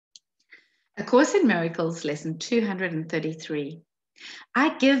A Course in Miracles, lesson 233.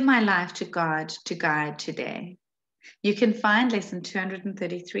 I give my life to God to guide today. You can find lesson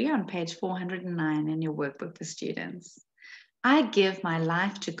 233 on page 409 in your workbook for students. I give my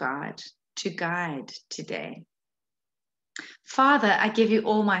life to God to guide today. Father, I give you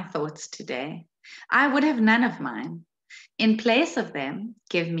all my thoughts today. I would have none of mine. In place of them,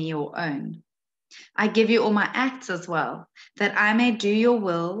 give me your own. I give you all my acts as well, that I may do your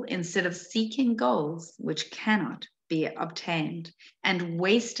will instead of seeking goals which cannot be obtained and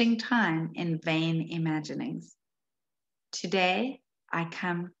wasting time in vain imaginings. Today, I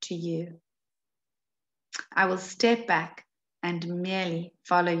come to you. I will step back and merely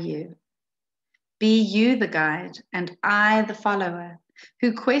follow you. Be you the guide and I the follower,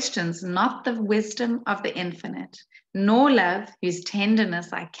 who questions not the wisdom of the infinite, nor love whose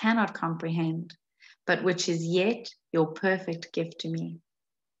tenderness I cannot comprehend, but which is yet your perfect gift to me.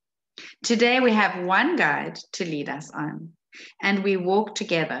 Today we have one guide to lead us on, and we walk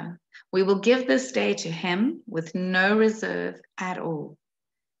together. We will give this day to him with no reserve at all.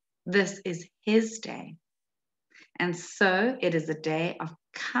 This is his day. And so it is a day of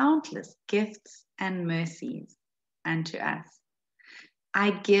countless gifts and mercies unto us.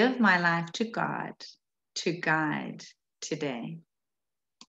 I give my life to God to guide today.